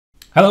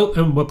Hello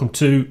and welcome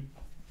to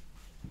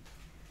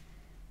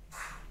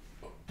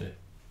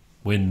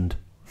Wind.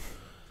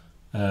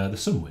 There's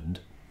some wind.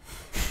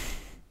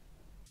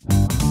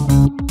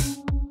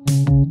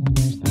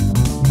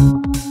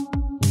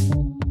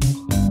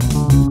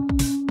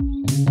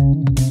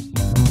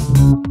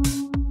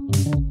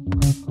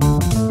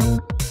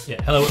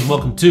 Hello and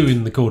welcome to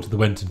In the Court of the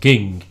Wenton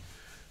King.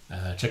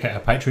 Check out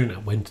our Patreon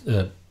at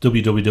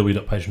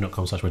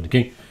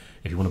www.patreon.com/WentonKing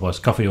if you want to buy us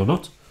coffee or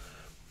not.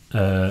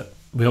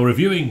 We are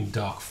reviewing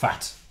Dark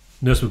Fat,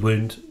 Nurse with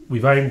Wound.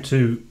 We've aimed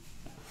to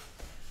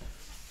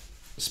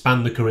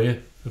span the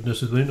career of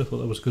Nurse with Wound. I thought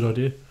that was a good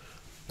idea.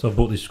 So I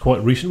bought this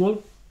quite recent one.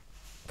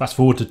 Fast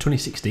forward to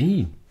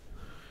 2016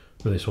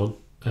 for this one.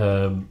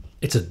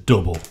 It's a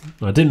double.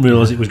 I didn't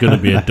realise it was going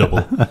to be a double.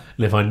 And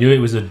if I knew it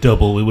was a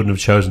double, we wouldn't have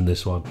chosen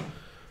this one.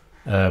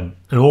 An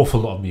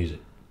awful lot of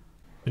music.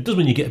 It does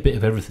mean you get a bit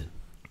of everything.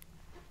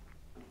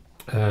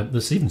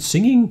 There's even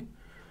singing.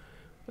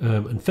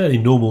 And fairly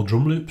normal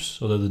drum loops,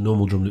 although the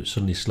normal drum loops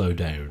suddenly slow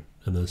down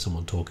and there's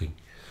someone talking.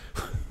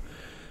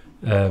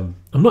 I'm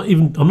not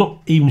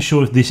even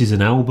sure if this is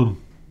an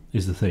album,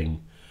 is the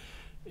thing.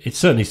 It's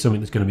certainly something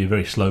that's going to be a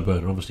very slow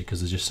burner, obviously, because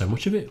there's just so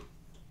much of it.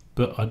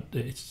 But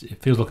it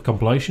feels like a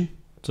compilation.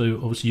 So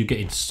obviously you're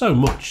getting so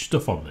much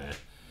stuff on there.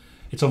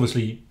 It's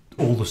obviously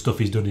all the stuff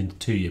he's done in a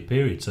 2-year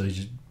period, so he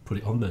just put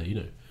it on there, you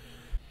know. It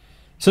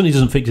certainly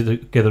doesn't fit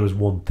together as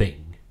one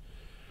thing.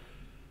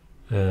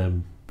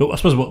 But I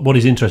suppose what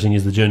is interesting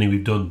is the journey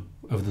we've done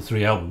over the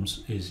 3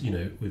 albums is, you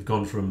know, we've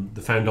gone from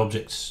the found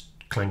objects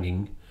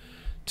clanging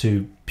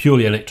to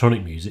purely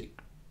electronic music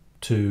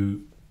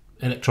to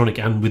electronic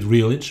and with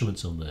real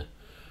instruments on there.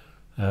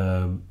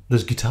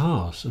 There's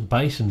guitars and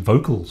bass and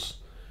vocals.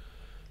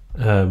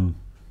 So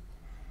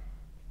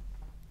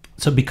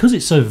because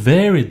it's so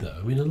varied though,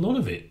 I mean a lot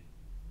of it,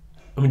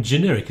 I mean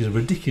generic is a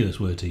ridiculous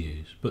word to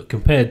use, but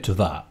compared to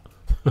that,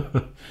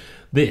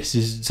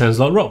 sounds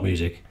like rock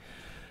music.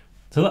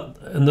 So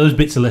and those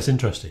bits are less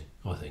interesting,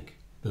 I think,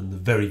 than the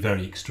very,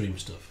 very extreme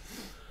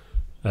stuff.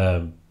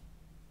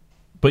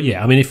 But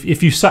yeah, I mean,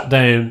 if you sat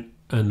down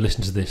and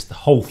listened to this, the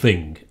whole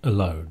thing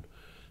alone,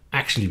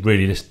 actually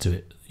really listen to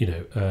it, you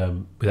know,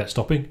 without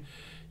stopping,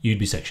 you'd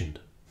be sectioned.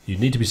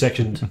 You'd need to be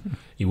sectioned.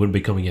 You wouldn't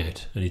be coming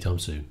out anytime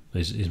soon,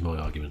 is my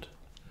argument.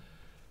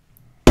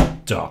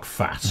 Dark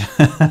Fat.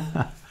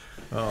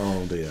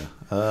 Oh dear.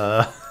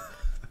 What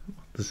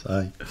to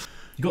say?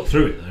 You got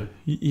through it though.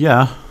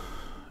 Yeah.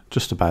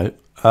 Just about.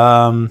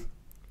 You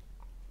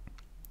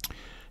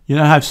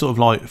know how sort of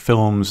like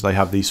films, they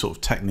have these sort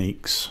of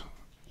techniques.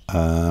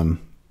 I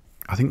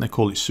think they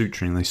call it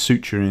suturing. They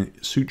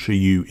suture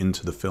you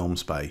into the film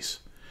space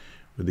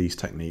with these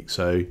techniques.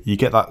 So you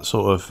get that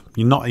sort of,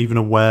 you're not even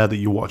aware that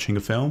you're watching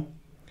a film.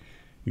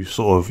 You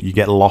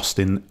get lost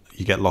into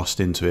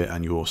it,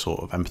 and you're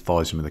sort of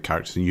empathising with the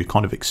characters, and you're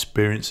kind of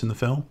experiencing the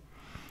film.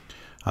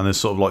 And there's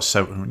sort of like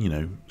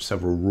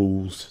several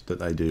rules that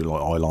they do,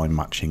 like eye line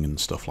matching and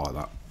stuff like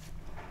that,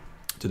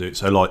 to do it.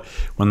 So like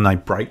when they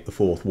break the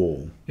fourth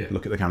wall,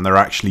 look at the camera, they're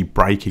actually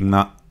breaking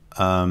that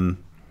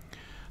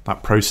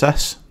that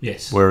process.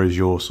 Yes. Whereas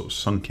you're sort of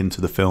sunk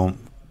into the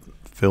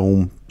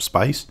film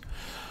space.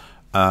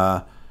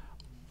 I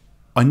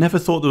never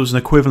thought there was an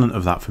equivalent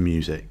of that for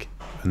music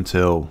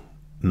until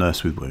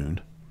Nurse with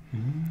Wound.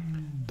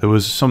 There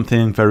was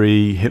something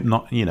very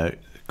hypnotic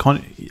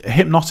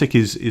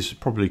is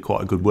probably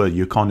quite a good word.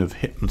 You're kind of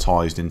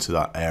hypnotized into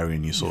that area,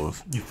 and you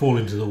fall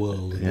into the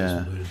world.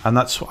 Yeah, and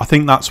I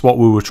think that's what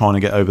we were trying to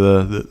get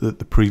over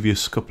the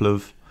previous couple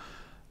of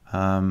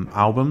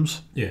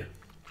albums. Yeah,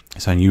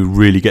 so you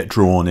really get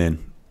drawn in,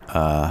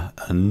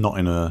 and not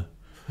in a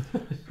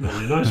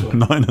nice way.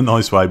 Not in a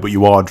nice way, but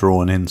you are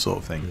drawn in, sort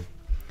of thing.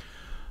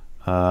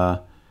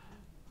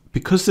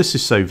 Because this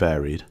is so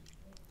varied,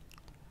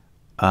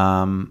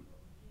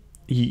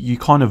 you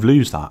kind of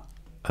lose that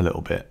a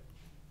little bit,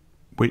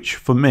 which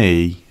for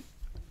me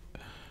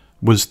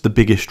was the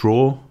biggest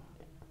draw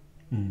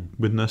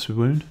with Nurse with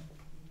Wound.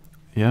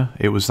 Yeah,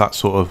 it was that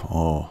sort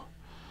of,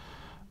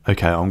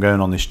 okay, I'm going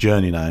on this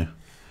journey now.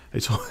 I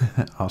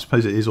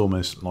suppose it is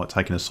almost like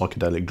taking a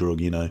psychedelic drug,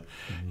 you know.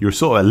 You're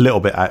sort of a little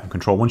bit out of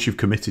control. Once you've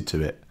committed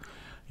to it,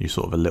 you're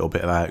sort of a little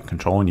bit out of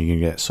control, and you can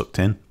get sucked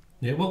in.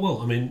 Yeah,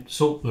 well, I mean,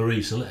 Sault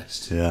Marie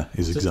Celeste. Yeah,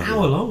 is exactly. It's an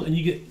hour long, and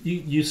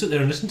you sit there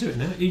and listen to it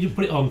now. You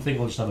put it on and think,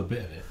 I'll just have a bit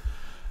of it.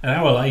 An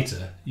hour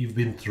later, you've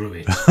been through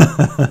it.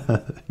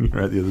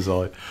 You're at the other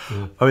side.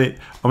 Yeah.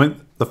 I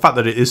mean, the fact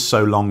that it is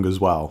so long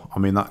as well. I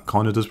mean, that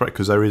kind of does break,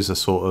 because there is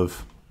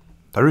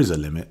a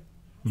limit.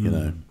 You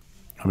know,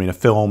 I mean, a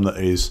film that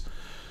is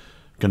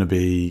going to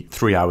be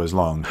 3 hours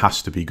long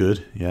has to be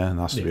good. Yeah, and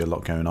there has to be a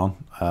lot going on.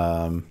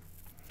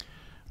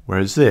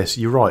 Whereas this,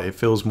 you're right, it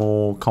feels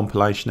more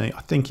compilation-y.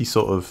 I think he's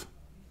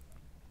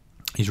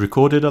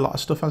recorded a lot of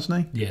stuff,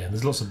 hasn't he? Yeah, and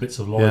there's lots of bits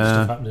of live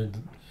stuff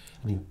happening.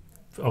 I mean,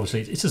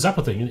 obviously, it's a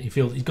Zappa thing. He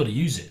feels he's got to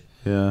use it.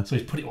 Yeah. So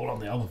he's put it all on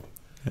the album.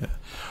 Yeah.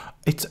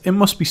 It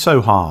must be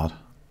so hard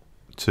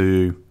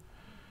to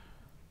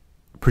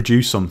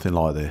produce something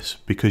like this,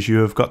 because you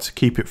have got to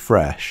keep it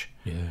fresh.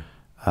 Yeah.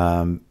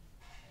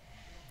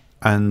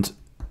 and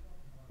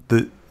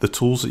the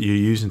tools that you're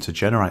using to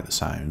generate the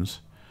sounds,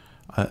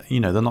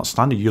 they're not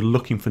standard. You're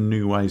looking for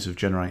new ways of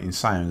generating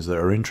sounds that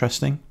are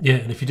interesting. Yeah,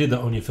 and if you did that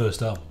on your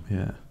first album,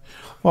 yeah.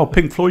 Well,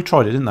 Pink Floyd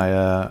tried it, didn't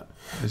they?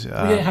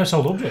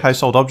 Household Objects.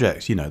 Household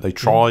Objects. They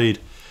tried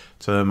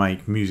to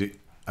make music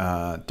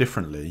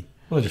differently.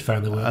 Well, they just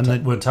found they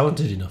weren't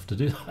talented enough to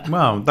do that.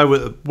 Well,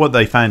 what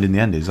they found in the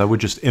end is they were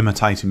just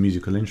imitating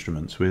musical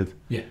instruments with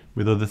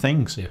other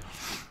things. Yeah.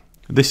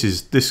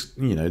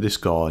 This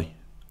guy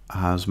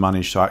has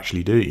managed to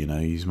actually do it.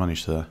 He's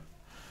managed to,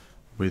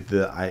 with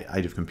the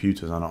aid of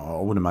computers, and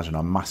I would imagine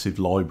a massive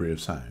library of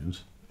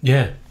sounds.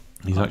 Yeah,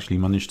 he's actually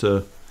managed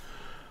to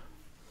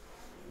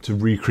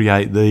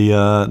recreate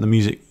the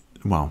music.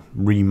 Well,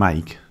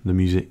 remake the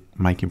music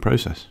making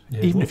process.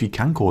 Yeah, even if you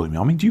can call it.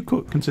 I mean, do you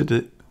consider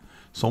it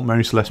St.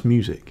 Mary Celeste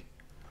music?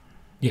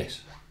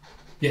 Yes,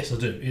 I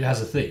do. It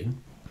has a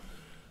theme.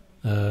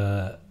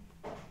 Well,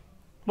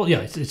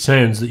 yeah, it's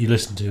sounds that you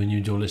listen to and you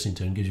enjoy listening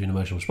to and gives you an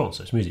emotional response.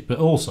 So it's music, but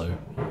also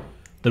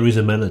there is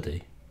a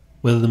melody.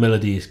 Whether the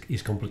melody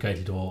is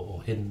complicated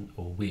or hidden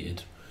or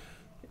weird,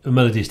 a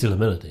melody is still a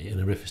melody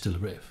and a riff is still a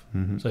riff.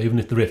 Mm-hmm. So even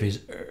if the riff is,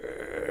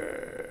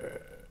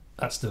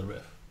 that's still a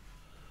riff.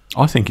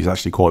 I think it's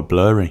actually quite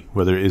blurry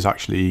whether it is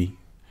actually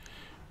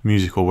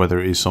music or whether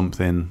it is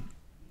something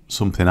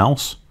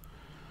else.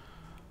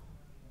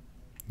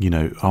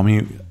 I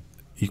mean,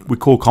 we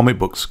call comic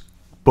books,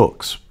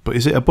 but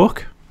is it a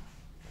book?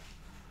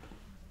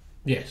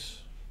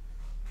 Yes.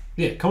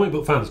 Yeah, comic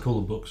book fans call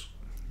them books.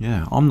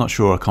 Yeah, I'm not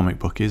sure a comic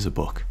book is a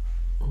book.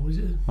 Oh, is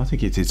it? I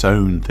think it's its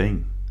own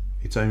thing,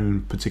 its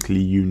own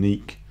particularly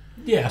unique.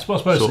 Yeah, I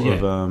suppose so.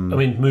 Yeah. I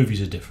mean,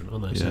 movies are different,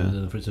 aren't they?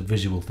 So if it's a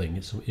visual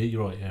thing,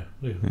 you're right. Yeah,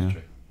 that's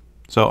true.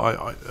 So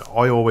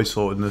I always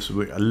thought this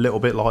was a little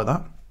bit like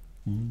that.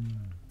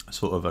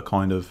 Sort of a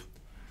kind of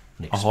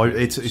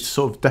it's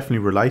sort of definitely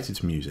related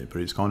to music,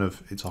 but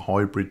it's a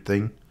hybrid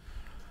thing.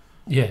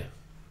 Yeah,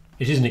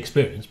 it is an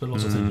experience, but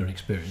lots of things are an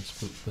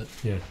experience. But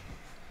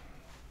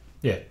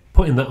yeah,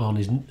 putting that on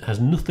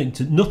has nothing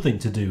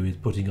to do with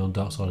putting on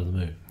Dark Side of the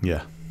Moon.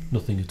 Yeah,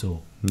 nothing at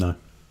all. No.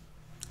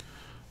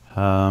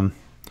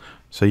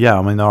 So yeah,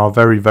 I mean there are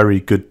very, very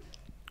good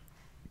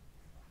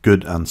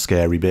and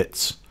scary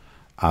bits,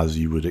 as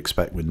you would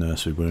expect with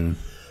Nursery Wound.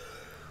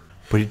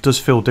 But it does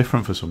feel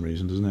different for some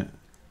reason, doesn't it?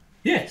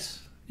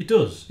 Yes, it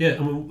does. Yeah, I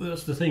mean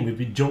that's the thing. We've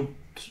been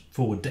jumped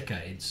forward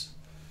decades.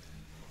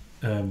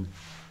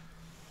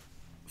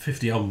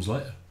 50 albums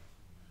later.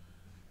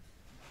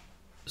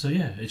 So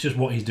yeah, it's just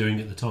what he's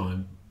doing at the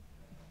time.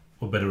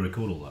 Or better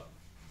record all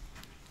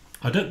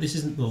that. This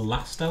isn't the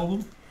last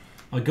album.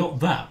 I got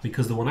that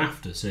because the one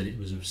after said it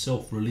was a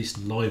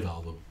self-released live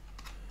album.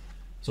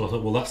 So I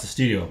thought, well, that's the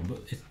studio album.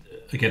 But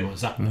again, like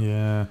Zappa.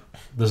 Yeah.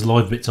 There's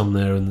live bits on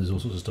there and there's all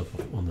sorts of stuff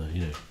on there,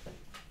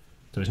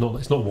 So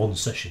it's not one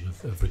session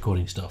of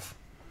recording stuff.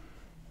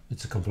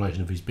 It's a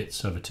compilation of his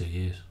bits over 2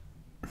 years.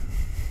 I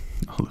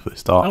love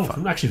this dark.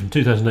 Actually from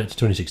 2008 to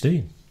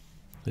 2016.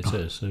 It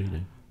says, so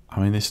I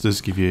mean, this does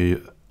give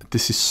you.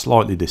 This is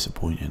slightly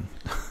disappointing.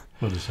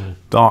 What does it say?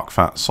 Dark,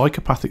 fat,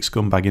 psychopathic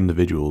scumbag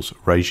individuals,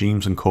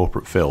 regimes and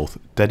corporate filth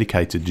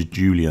dedicated to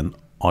Julian,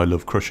 I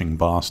love crushing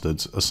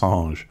bastards,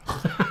 Assange.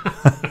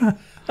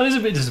 That is a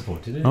bit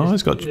disappointing. Isn't it?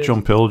 He's got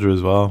John Pilger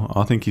as well.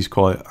 I think he's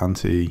quite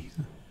anti.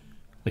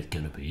 It's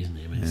going to be, isn't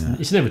it? I mean,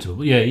 it's inevitable.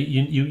 But yeah,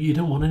 you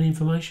don't want any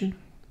information.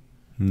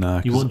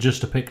 No, you want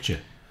just a picture.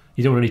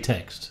 You don't want any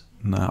text.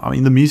 No, I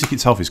mean the music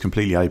itself is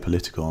completely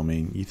apolitical. I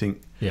mean, you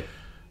think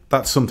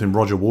that's something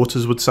Roger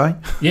Waters would say?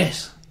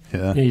 Yes.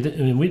 Yeah. I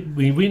mean,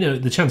 we know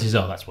the chances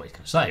are that's what he's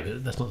going to say,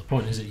 but that's not the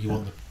point, is it? You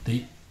want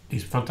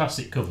these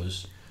fantastic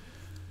covers,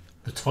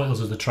 the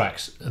titles of the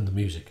tracks, and the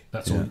music.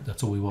 That's all.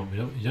 That's all we want.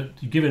 You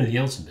give anything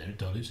else in there, it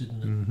dilutes it,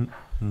 doesn't it? Mm-hmm.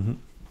 Mm-hmm.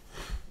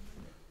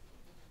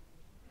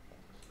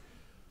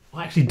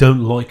 I actually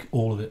don't like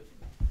all of it.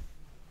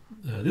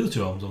 The other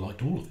two albums, I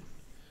liked all of it.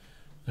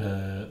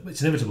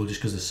 It's inevitable just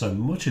because there's so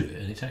much of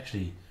it, and it's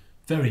actually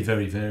very,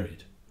 very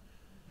varied.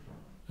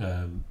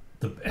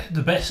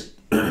 The best,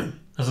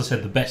 as I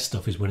said, the best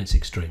stuff is when it's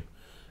extreme.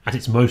 At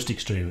its most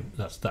extreme,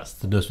 that's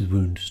the Nurse with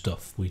Wound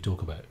stuff we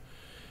talk about.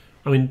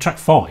 I mean, track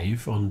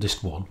 5 on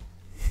disc 1.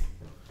 Is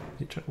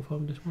it track 5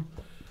 on disc 1?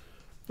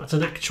 That's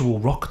an actual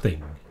rock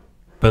thing.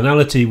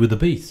 Banality with a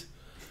beat.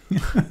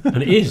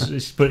 And it is,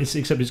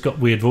 except it's got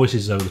weird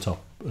voices over the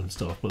top and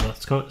stuff. But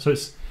that's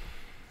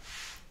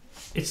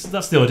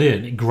that's the idea,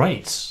 and it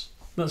grates.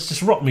 That's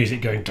just rock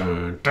music going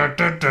dun, dun,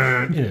 dun,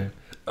 dun,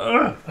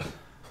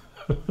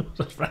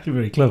 That's actually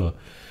very clever.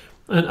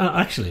 And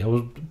actually,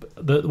 one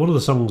of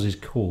the songs is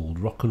called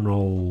Rock and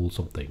Roll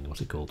something.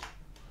 What's it called?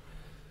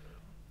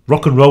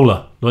 Rock and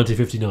Rolla,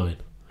 1959.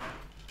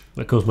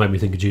 That of course made me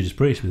think of Judas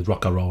Priest with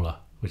Rock and Rolla,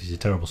 which is a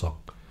terrible song.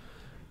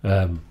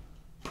 And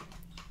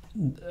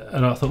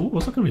I thought,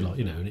 what's that going to be like?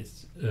 And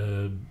it's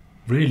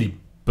really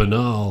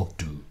banal,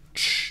 with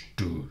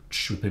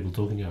people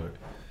talking over it.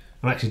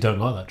 I actually don't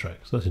like that track,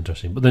 so that's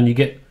interesting. But then you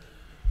get,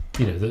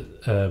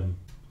 and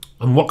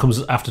what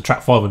comes after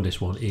track 5 on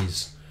this one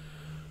is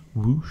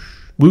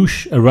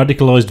Whoosh, a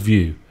radicalized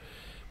view.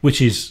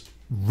 which is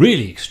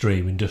really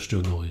extreme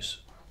industrial noise.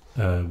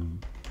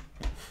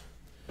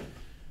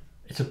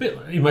 It's a bit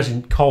like,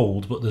 imagine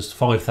Cold, but there's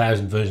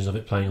 5,000 versions of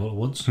it playing all at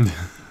once.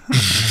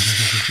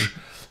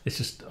 It's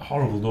just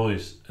horrible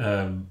noise.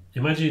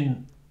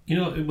 Imagine,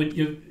 when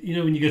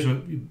you go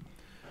to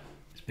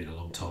it's been a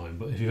long time,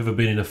 but if you've ever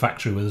been in a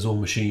factory where there's all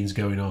machines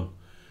going on,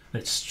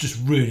 it's just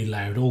really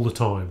loud all the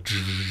time.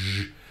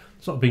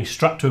 It's like being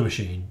strapped to a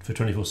machine for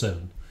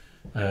 24/7,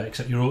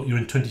 except you're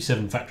in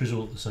 27 factories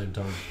all at the same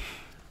time.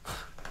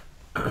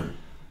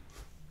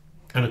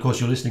 And of course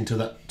you're listening to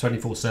that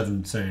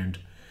 24/7 sound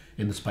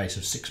in the space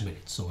of 6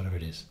 minutes or whatever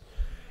it is.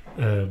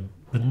 The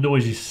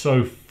noise is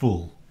so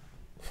full.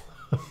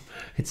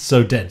 It's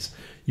so dense.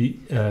 You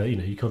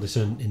can't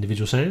discern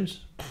individual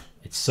sounds.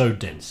 It's so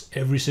dense.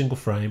 Every single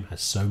frame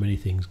has so many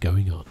things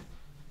going on.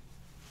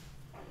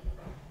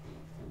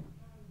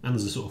 And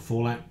there's a sort of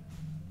fallout.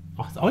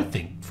 I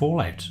think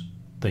fallout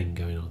thing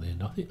going on at the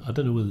end. I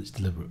don't know whether it's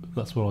deliberate.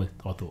 That's what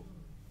I thought.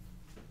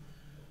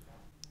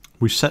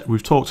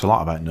 We've talked a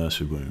lot about Nurse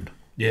with Wound.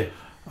 Yeah.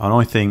 And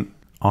I think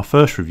our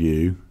first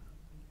review,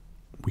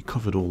 we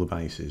covered all the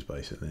bases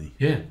basically.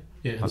 Yeah.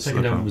 And the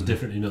second album was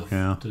different enough.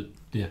 Yeah.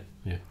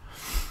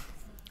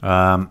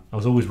 I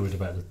was always worried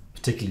about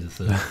particularly the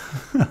third.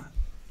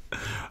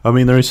 I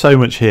mean, there is so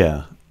much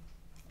here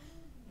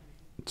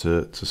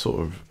to sort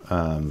of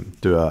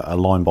do a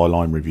line by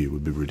line review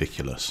would be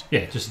ridiculous.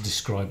 Yeah, just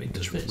describe it.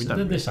 Does this, and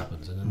then this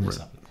happens, and then this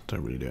happens.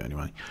 Don't really do it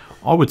anyway.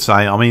 I would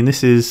say, I mean,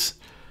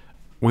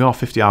 we are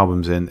 50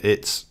 albums in.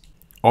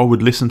 I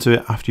would listen to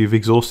it after you've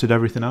exhausted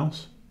everything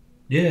else.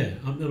 Yeah,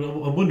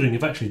 I'm wondering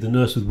if actually the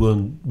Nurse with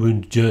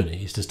Wound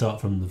journey is to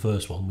start from the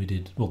first one we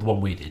did, well, the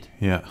one we did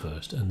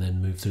first, and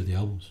then move through the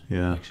albums.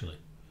 Yeah, actually,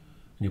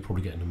 and you'll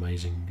probably get an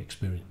amazing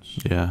experience.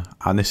 Yeah,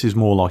 and this is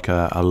more like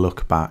a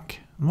look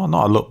back. Well,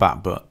 not a look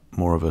back, but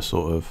more of a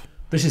sort of.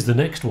 This is the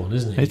next one,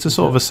 isn't it? It's a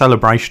sort of a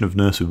celebration of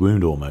Nurse with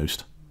Wound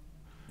almost.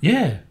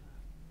 Yeah,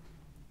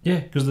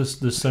 because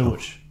there's so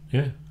much.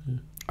 Yeah.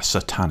 A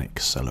satanic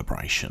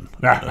celebration.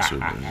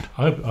 I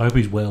hope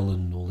he's well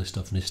and all this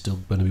stuff, and he's still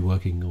going to be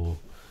working, or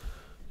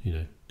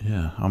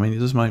Yeah, I mean, it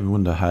does make me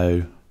wonder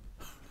how.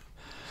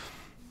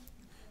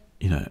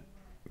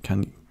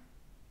 Can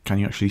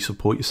you actually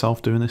support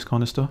yourself doing this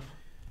kind of stuff?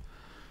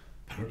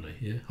 Apparently,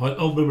 yeah. I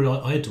remember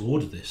I had to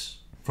order this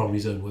from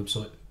his own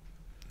website.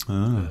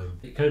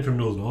 It came from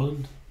Northern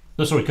Ireland.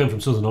 No, sorry, it came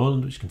from Southern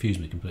Ireland, which confused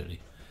me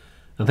completely.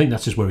 I think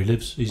that's just where he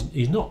lives.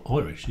 He's not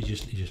Irish. He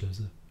just lives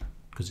there.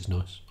 Because it's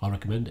nice. I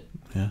recommend it.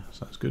 Yeah,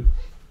 sounds good.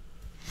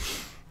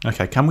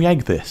 Okay, can we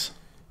egg this?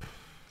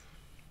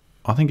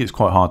 I think it's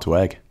quite hard to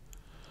egg.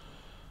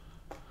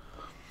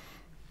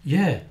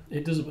 Yeah,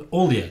 it does.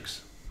 All the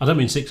eggs. I don't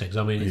mean 6 eggs.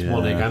 I mean it's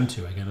 1 egg and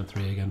 2 egg and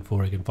 3 egg and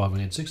 4 egg and 5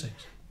 egg and 6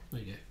 eggs.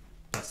 There you go.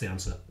 That's the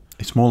answer.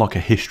 It's more like a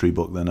history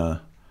book than an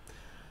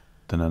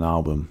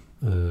album.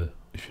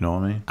 If you know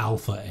what I mean.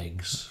 Alpha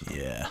eggs.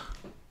 Yeah.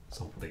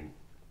 Something.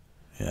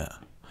 Yeah.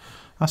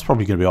 That's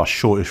probably going to be our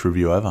shortest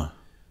review ever.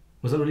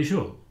 Was that really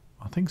short?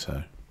 I think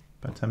so.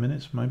 About 10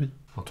 minutes, maybe.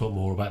 I'll talk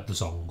more about the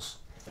songs.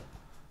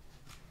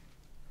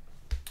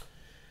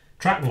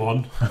 Track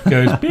 1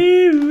 goes and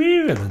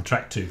then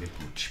track 2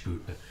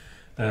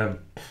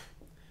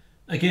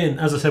 again,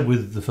 as I said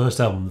with the first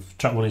album,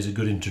 track 1 is a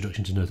good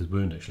introduction to Nurse with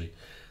Wound, actually.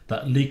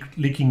 That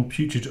leaking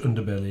putrid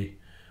underbelly,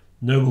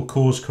 noble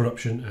cause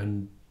corruption,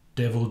 and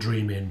devil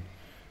dreamin,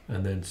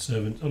 and then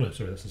servant. Oh no,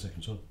 sorry, that's the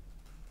second song.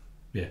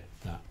 Yeah,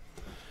 that.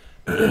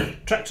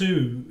 Track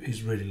 2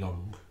 is really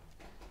long.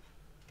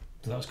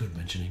 So that was good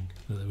mentioning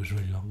that it was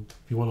really long.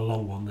 If you want a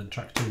long one, then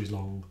track 2 is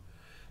long.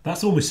 That's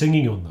the one we're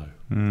singing on though,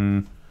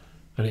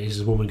 and it is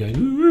a woman going,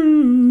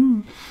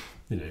 ooh,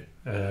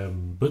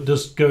 but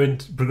does go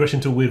into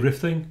progression to a weird riff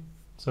thing.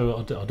 So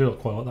I do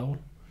quite like that one.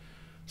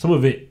 Some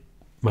of it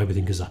made me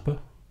think of Zappa,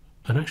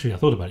 and actually I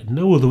thought about it.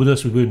 No other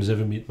Nurse with Wound has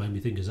ever made me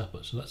think of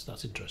Zappa, so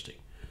that's interesting.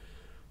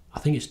 I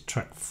think it's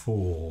track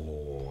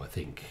 4. I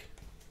think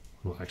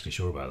I'm not actually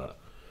sure about that.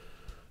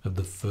 Of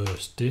the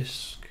first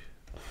disc.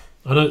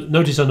 I know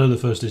the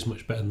first disc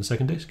much better than the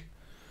second disc.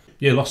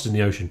 Yeah, Lost in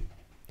the Ocean.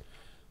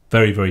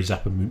 Very, very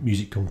Zappa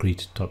music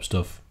concrete type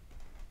stuff.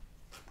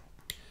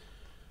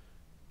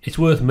 It's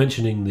worth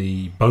mentioning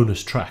the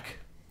bonus track.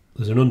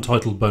 There's an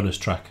untitled bonus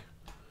track.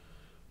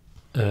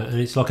 And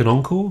it's like an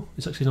encore.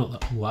 It's actually not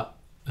that all that.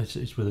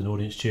 It's with an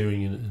audience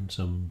cheering and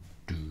some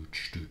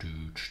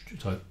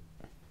type.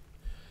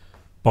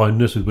 By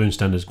Nurse with Wound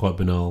standards, quite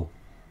banal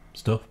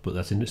stuff, but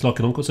it's like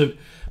an encore. So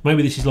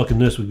maybe this is like a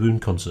Nurse with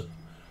Wound concert.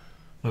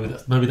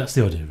 Maybe that's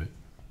the idea of it.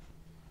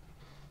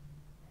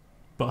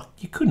 But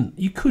you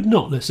could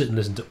not sit and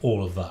listen to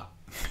all of that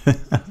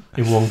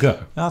in one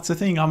go. That's the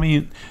thing. I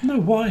mean, no,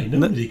 why?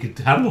 Nobody could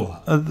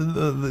handle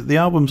that. The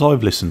albums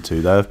I've listened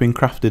to, they have been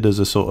crafted as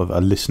a sort of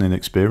a listening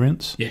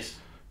experience. Yes.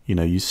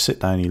 You sit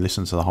down and you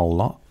listen to the whole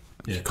lot.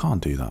 Yeah. You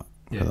can't do that.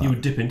 Yeah, you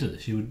would dip into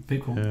this. You would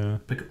pick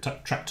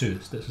up track 2.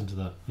 Let's listen to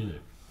that.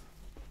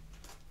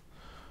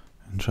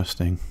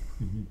 Interesting.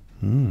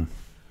 Mm-hmm.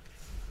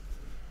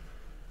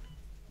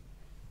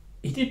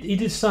 He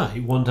did say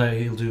one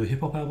day he'll do a hip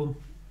hop album.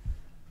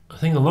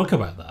 thing I like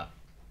about that,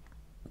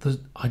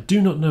 I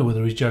do not know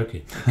whether he's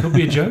joking. It could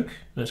be a joke,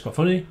 and it's quite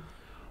funny,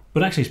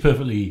 but actually it's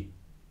perfectly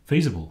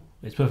feasible.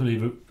 It's perfectly,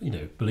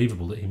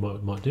 believable that he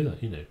might do that.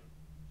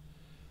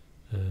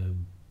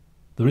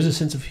 There is a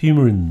sense of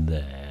humour in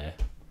there,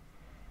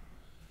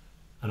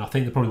 and I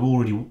think there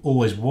probably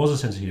always was a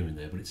sense of humour in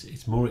there, but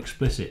it's more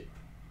explicit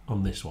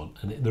on this one,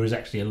 and there is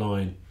actually a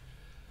line.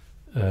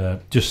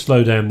 Just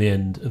slow down the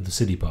end of the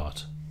city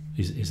part.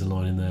 Is a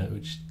line in there,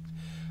 which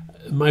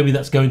maybe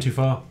that's going too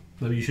far.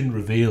 Maybe you shouldn't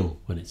reveal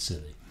when it's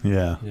silly.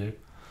 Yeah. There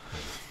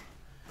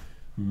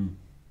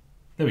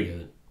we go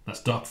then.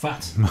 That's Dark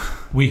Fat.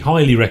 We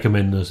highly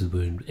recommend Nurse with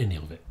Wound, any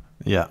of it.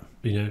 Yeah.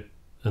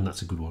 And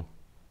that's a good one.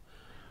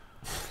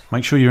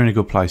 Make sure you're in a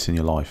good place in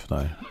your life,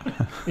 though.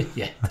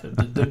 Yeah,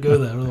 don't go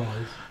there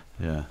otherwise.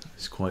 Yeah,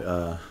 it's quite.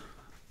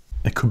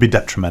 It could be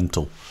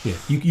detrimental. Yeah,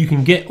 you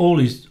can get all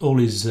his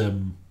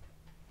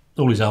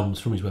albums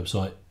from his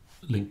website.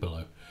 Link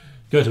below.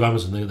 Go to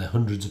Amazon; they're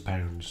hundreds of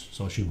pounds,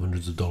 so I assume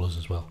hundreds of dollars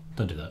as well.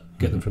 Don't do that.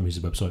 Get them from his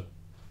website.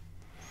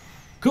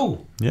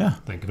 Cool. Yeah.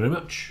 Thank you very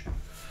much.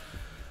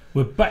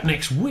 We're back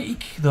next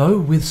week though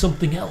with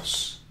something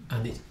else,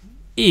 and it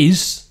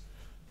is,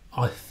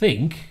 I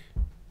think,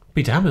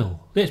 Peter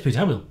Hamill. Yeah, it's Peter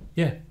Hamill.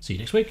 Yeah. See you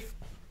next week.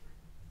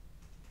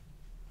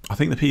 I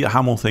think the Peter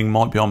Hamill thing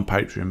might be on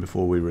Patreon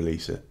before we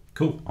release it.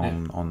 Cool.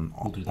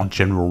 On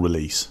general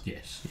release.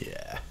 Yes.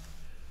 Yeah.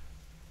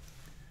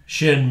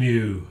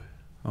 Shenmue.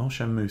 Oh,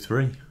 Shenmue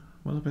 3.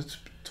 Well,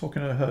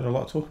 I've heard a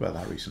lot of talk about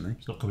that recently.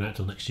 It's not coming out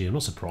till next year. I'm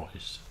not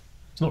surprised.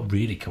 It's not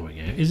really coming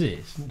out, is it?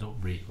 It's not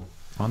real.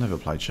 I never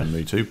played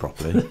Shenmue 2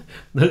 properly.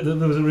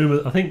 There was a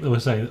rumour, I think they were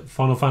saying that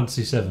Final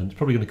Fantasy VII is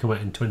probably going to come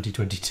out in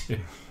 2022.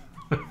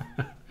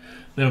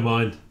 Never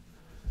mind.